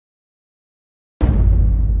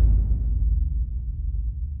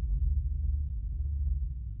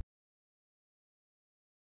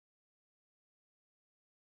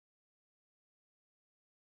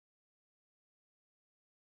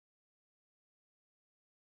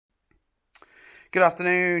Good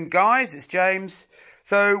afternoon, guys. It's James.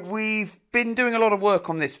 So we've been doing a lot of work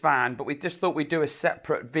on this van, but we just thought we'd do a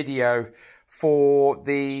separate video for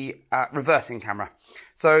the reversing camera.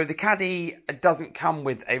 So the Caddy doesn't come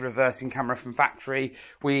with a reversing camera from factory.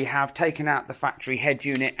 We have taken out the factory head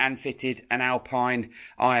unit and fitted an Alpine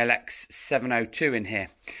ILX 702 in here.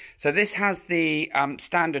 So this has the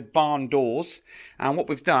standard barn doors, and what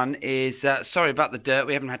we've done is, sorry about the dirt,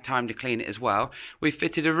 we haven't had time to clean it as well. We've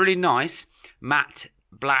fitted a really nice matte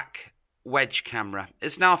black wedge camera.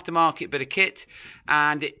 It's an aftermarket bit of kit,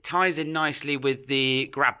 and it ties in nicely with the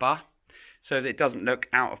grab bar so that it doesn't look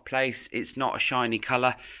out of place. It's not a shiny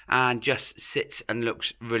colour and just sits and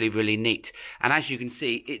looks really, really neat. And as you can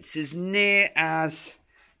see, it's as near as,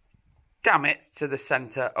 damn it, to the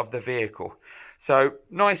centre of the vehicle. So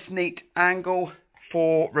nice neat angle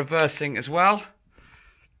for reversing as well.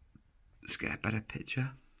 Let's get a better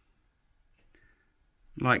picture.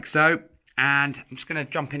 Like so. And I'm just going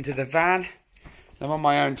to jump into the van. I'm on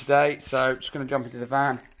my own today, so I'm just going to jump into the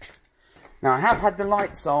van. Now I have had the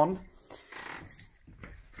lights on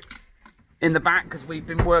in the back because we've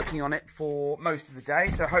been working on it for most of the day,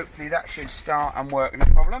 so hopefully that should start and work no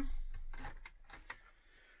problem.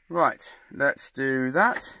 Right, let's do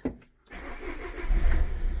that.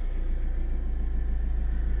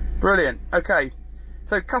 Brilliant. Okay,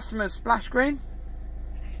 so customer's splash screen.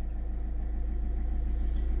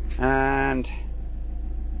 And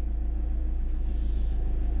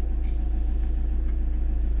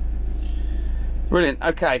brilliant.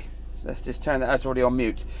 Okay, so let's just turn that. That's already on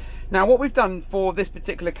mute. Now what we've done for this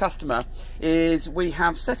particular customer is we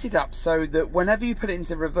have set it up so that whenever you put it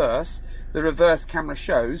into reverse, the reverse camera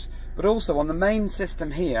shows, but also on the main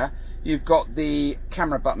system here you've got the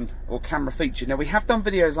camera button or camera feature. Now we have done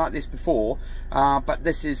videos like this before, but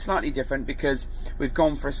this is slightly different because we've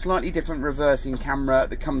gone for a slightly different reversing camera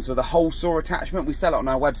that comes with a hole saw attachment. We sell it on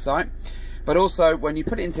our website, but also when you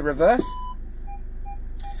put it into reverse,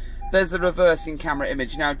 there's the reversing camera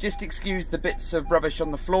image. Now just excuse the bits of rubbish on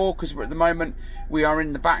the floor because at the moment we are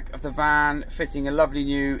in the back of the van fitting a lovely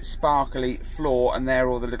new sparkly floor, and there are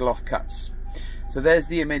all the little offcuts. So there's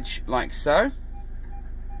the image like so.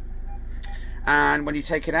 And when you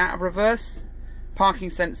take it out of reverse, parking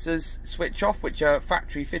sensors switch off, which are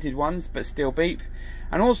factory fitted ones but still beep.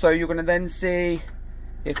 And also you're going to then see,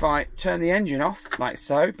 if I turn the engine off like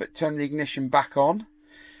so but turn the ignition back on,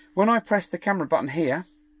 when I press the camera button here,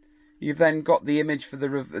 you've then got the image for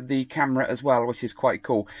the camera as well, which is quite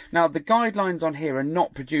cool. Now the guidelines on here are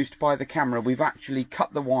not produced by the camera. We've actually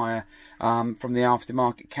cut the wire from the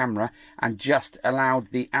aftermarket camera and just allowed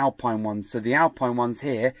the Alpine ones. So the Alpine ones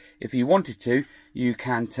here, if you wanted to, you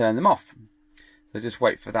can turn them off. So just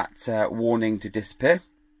wait for that warning to disappear.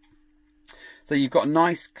 So you've got a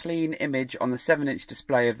nice clean image on the 7-inch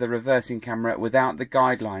display of the reversing camera without the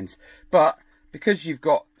guidelines. But because you've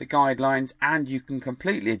got the guidelines and you can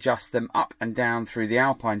completely adjust them up and down through the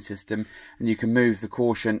Alpine system, and you can move the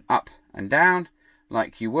caution up and down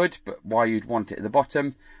like you would, but why you'd want it at the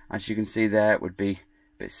bottom, as you can see there, it would be a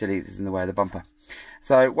bit silly, it's in the way of the bumper.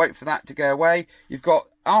 So wait for that to go away. You've got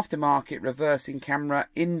aftermarket reversing camera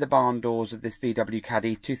in the barn doors of this VW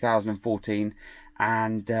Caddy 2014,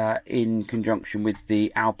 and in conjunction with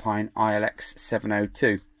the Alpine ILX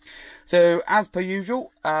 702. So as per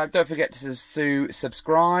usual, don't forget to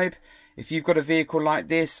subscribe. If you've got a vehicle like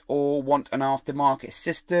this or want an aftermarket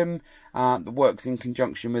system that works in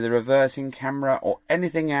conjunction with a reversing camera or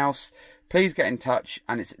anything else, please get in touch,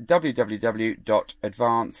 and it's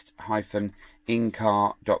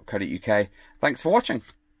www.advanced-incar.co.uk. Thanks for watching.